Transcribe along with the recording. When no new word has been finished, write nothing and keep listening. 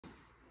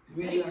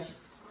H.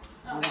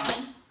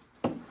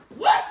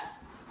 What?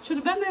 Should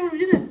have been there when we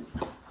did it.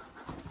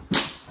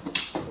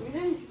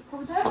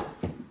 Over there?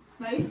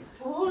 Right?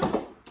 Hold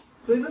on.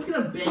 Please, let's get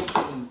a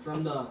bacon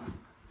from the.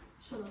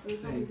 Shut up,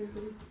 there's nothing here,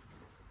 please.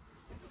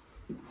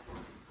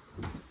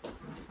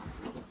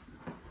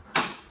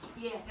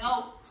 Yeah,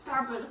 go.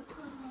 Start with it.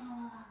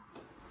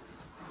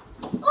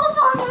 Oh,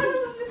 fuck!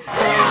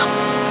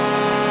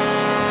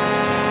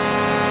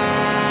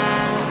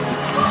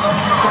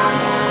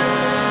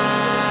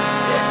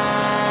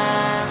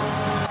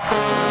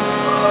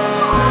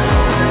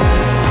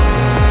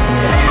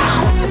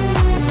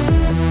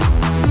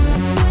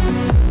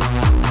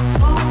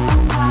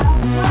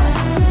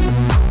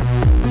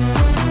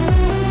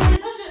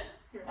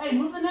 Hey,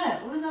 move the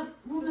net. What is that?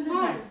 Move the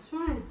net. It's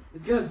fine.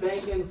 It's gonna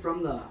bank in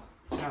from the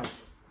couch.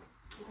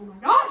 Oh my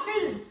gosh,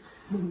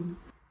 Kaden!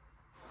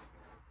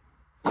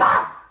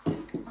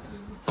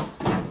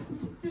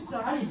 You're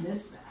sorry. How do you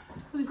miss that?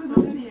 It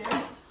was in the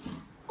air.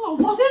 Oh,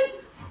 was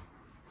it?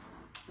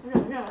 I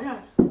got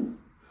it.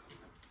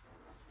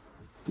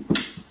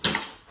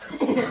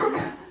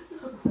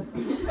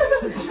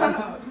 Shut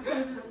up.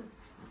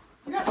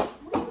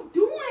 What are you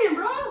doing,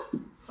 bro?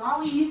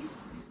 Sorry.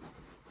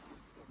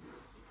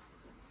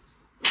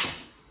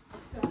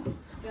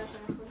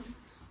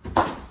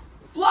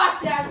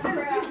 Block that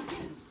crap.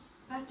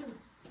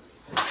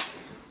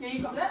 Yeah, you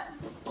got that?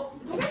 Oh,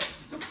 it's okay.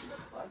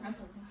 Oh, nice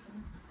one.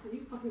 Are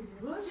you fucking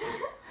good?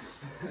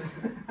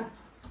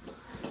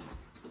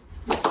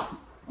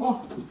 Oh,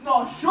 No,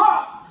 shut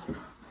up!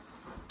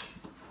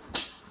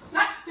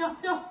 Nah, yo.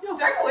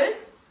 Did I go in?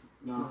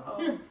 no. Oh.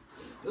 Here.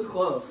 It was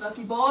close.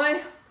 Lucky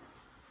boy.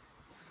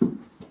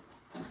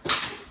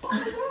 Oh,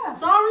 yeah.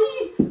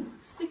 Sorry!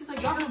 Stick is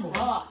like y'all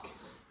suck.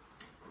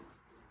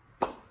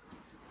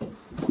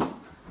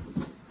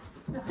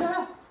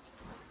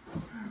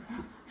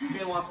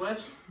 You want to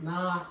switch?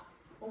 Nah.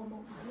 Oh no.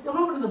 You're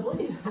opening the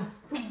blade.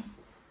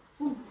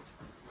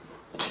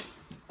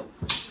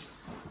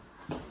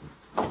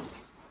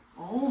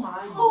 Oh my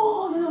god.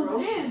 Oh, that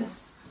was in.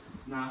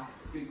 Nah,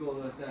 it's good goal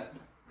like that.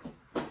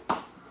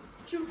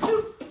 Shoot.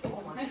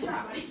 Oh my Nice god.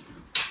 shot, buddy.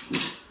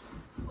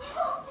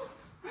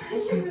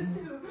 You missed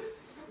too.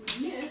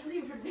 Yes, I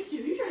didn't try to hit you.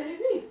 You tried to hit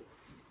me.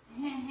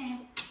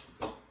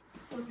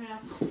 Okay,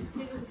 pass.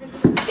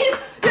 Hit!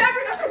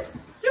 After!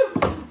 Shoot!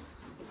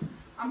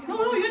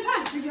 No, you got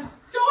time. Here you go.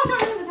 Don't watch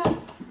out, you got time.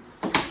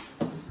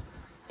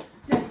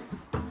 Yeah.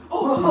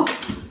 Oh!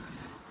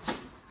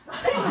 I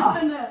didn't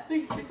send that.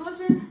 Big stick left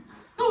here.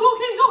 Go,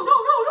 Kenny, go!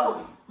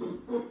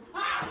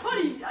 Ah,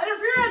 buddy,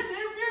 interference!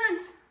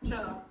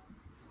 Shut up.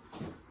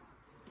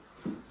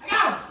 I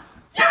got him!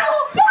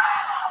 No!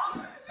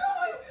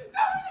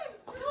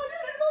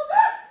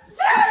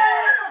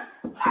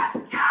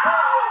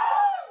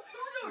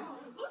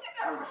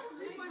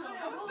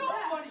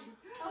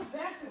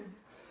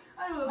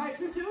 Alright,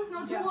 2-2? No,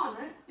 2-1,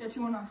 right? Yeah,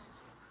 2-1 us.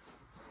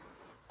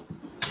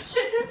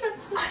 Shit,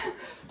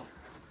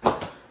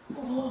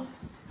 oh.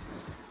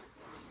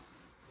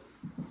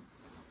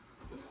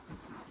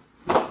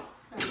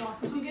 Back off.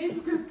 You see Gates?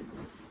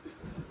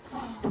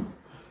 Oh.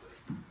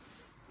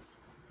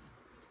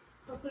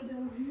 I'll put it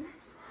down over here.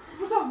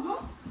 What's up, bro?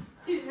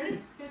 Hey, ready?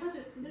 Can't touch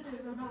it.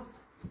 It's gonna bounce.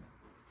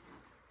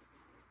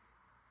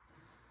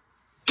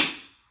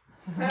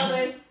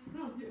 Penalty.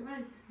 No, you're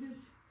right.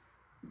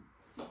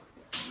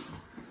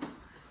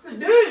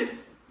 Dude!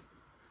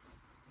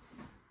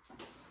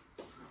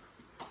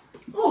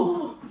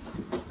 Oh!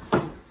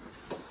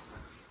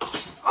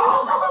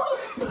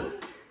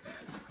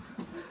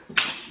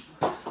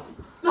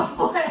 No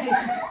way!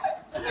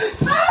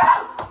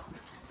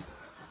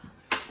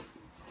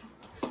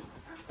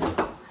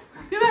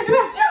 Get back!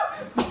 Shoot!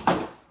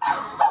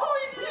 Oh,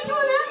 you should be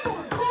doing that for.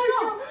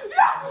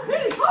 Yeah!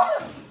 Hey, close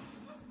it!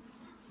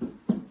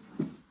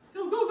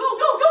 Go!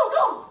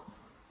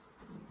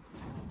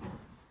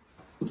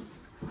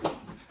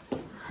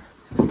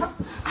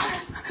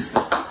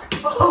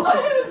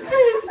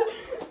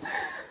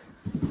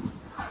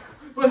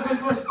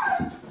 Push.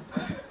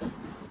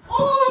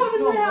 Oh,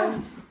 No,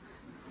 fast!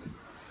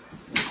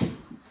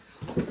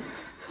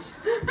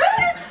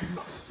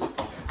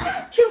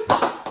 Shoot!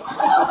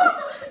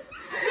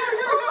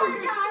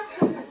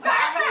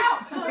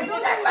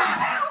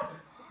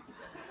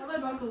 I let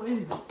Michael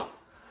win.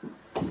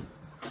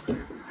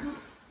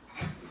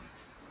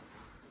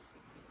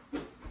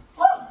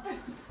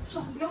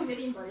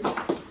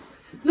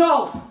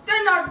 No!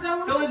 Then knock that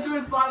one. Go into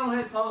his final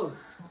hit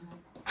post.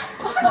 Here,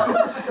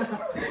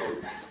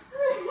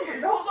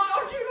 hold on,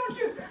 don't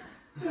shoot.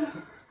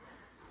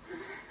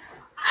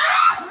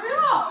 Hurry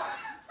up!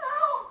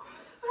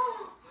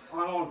 I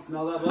don't want to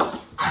smell that bush.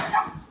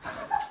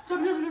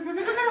 Jump.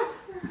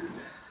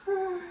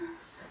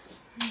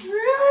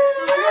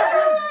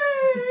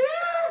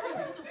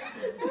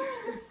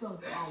 It's so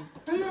dumb.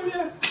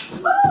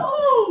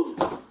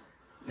 Oh!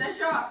 Nice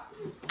shot.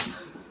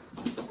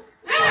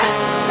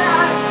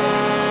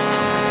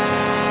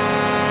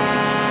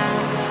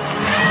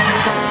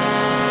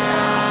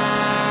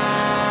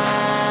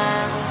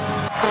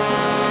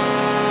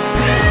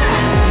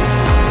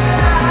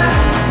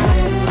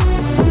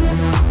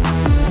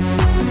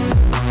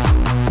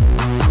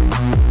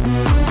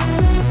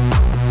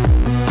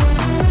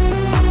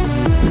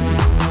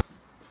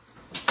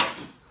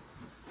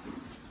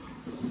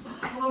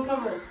 Don't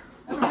cover it.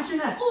 Evan, fix your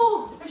neck.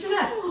 Oh! Fix your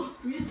neck.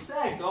 Give me a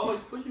sec, dog.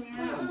 It's pushing me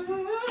around.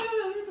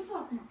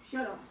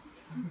 Shut up.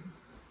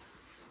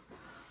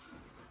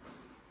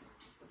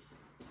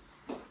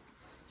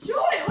 Shoot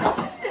it! What's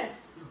pushing it?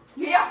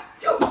 Yeah.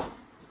 Shoot. Go,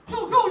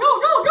 go, go,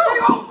 go, go! There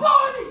you go,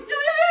 buddy.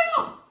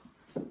 Yeah.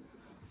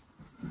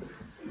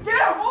 Get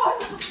him, boy.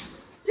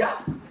 Yeah.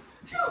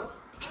 Shoot.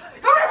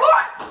 Come here,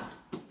 boy.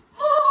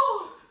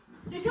 Oh!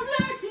 Yeah, come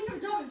back. King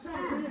of jump it.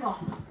 Right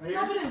here.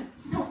 Drop it in.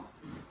 Go.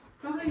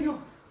 Drop it in. Go.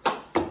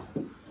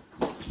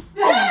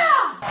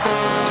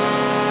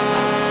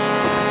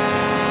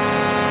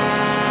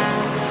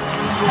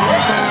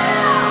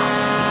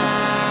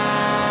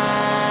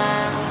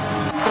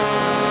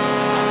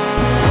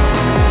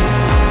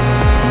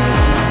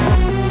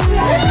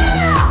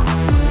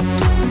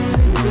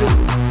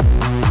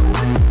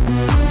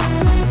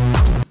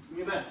 Give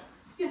me back.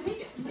 Yeah,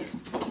 take it.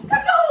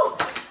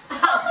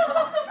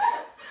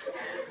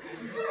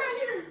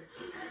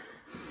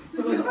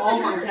 It was all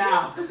my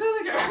cow. Just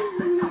really go.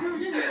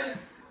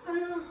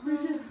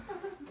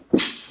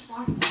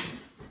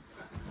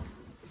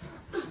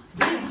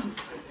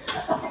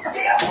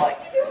 Yeah, what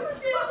you doing?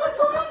 What's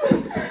wrong?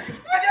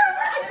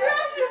 I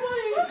grabbed you,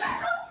 buddy.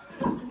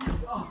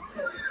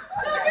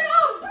 Knock it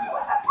out.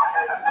 What's the point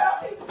of the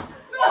penalty?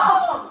 No!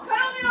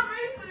 Penalty on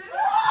Mason.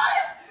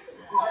 What?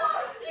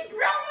 He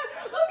grabbed it.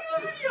 Look at the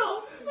video.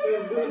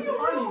 It's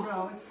funny, bro.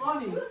 It's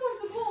funny. Who the fuck's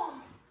the ball?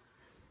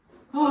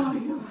 Oh my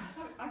god.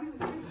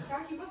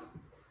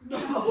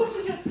 Push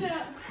it, get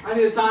set. I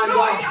need a time. No,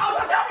 I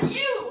was on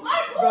you. I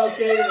Bro, pulled it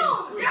Kaden. down.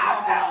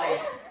 Yeah, penalty.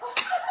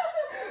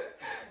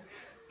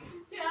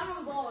 Yeah, I don't know what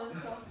the ball is,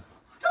 so.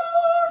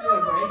 Give it a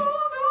break.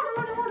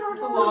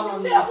 It's a lot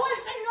on Sit you. up, boy.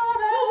 No,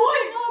 boy.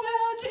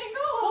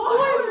 Oh,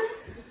 boy.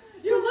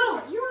 You're little.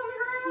 You're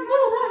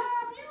little, boy.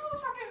 You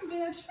fucking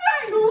bitch.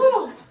 Too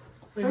little.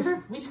 Wait,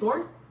 we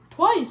scored?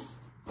 Twice.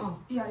 Oh.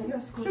 Yeah, you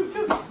guys scored. Shoot,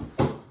 shoot.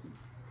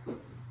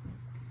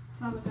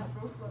 Not with that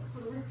broke, but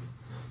whatever.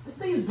 This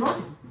thing is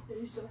broken. Yeah,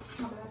 you suck.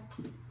 My bad.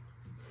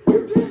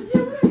 You're bad,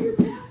 Jim. You're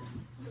bad.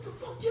 What the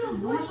fuck,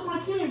 Jim? Watch on my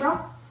team, bro.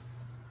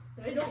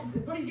 Hey,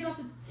 don't. Buddy, get off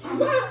the. In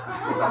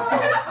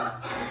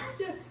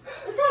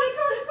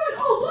front.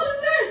 Oh, what is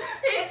this?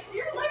 It's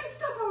your leg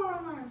stuck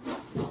over my arm.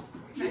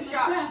 Nice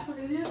shot. Pass, look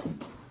at it.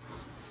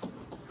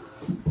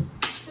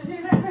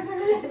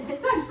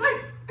 Back.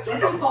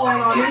 Something's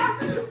falling on me.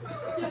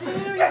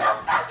 Get the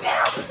fuck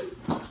down.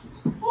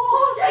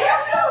 Oh, Yeah, yeah,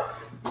 shoot.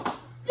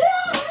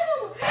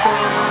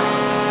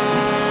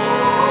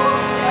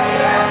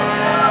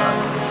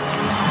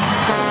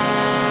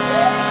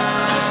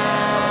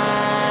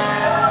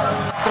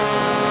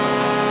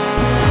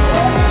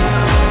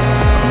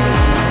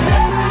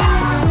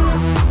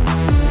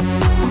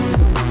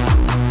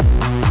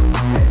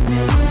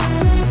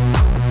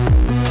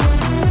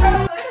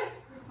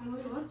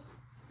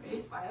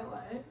 Wait,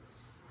 Violet.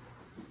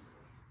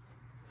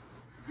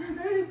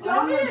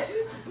 Stop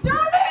it!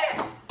 Stop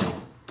it!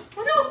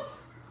 Watch out!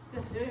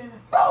 Yes, yeah.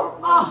 Oh!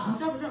 Ah.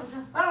 Jump.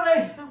 Penalty.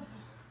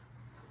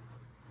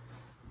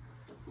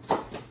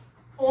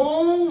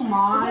 Oh Is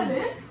my. that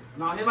it?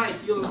 No, I hit my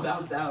heel and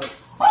bounced out.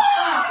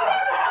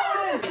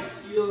 My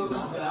heel and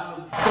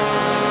bounced.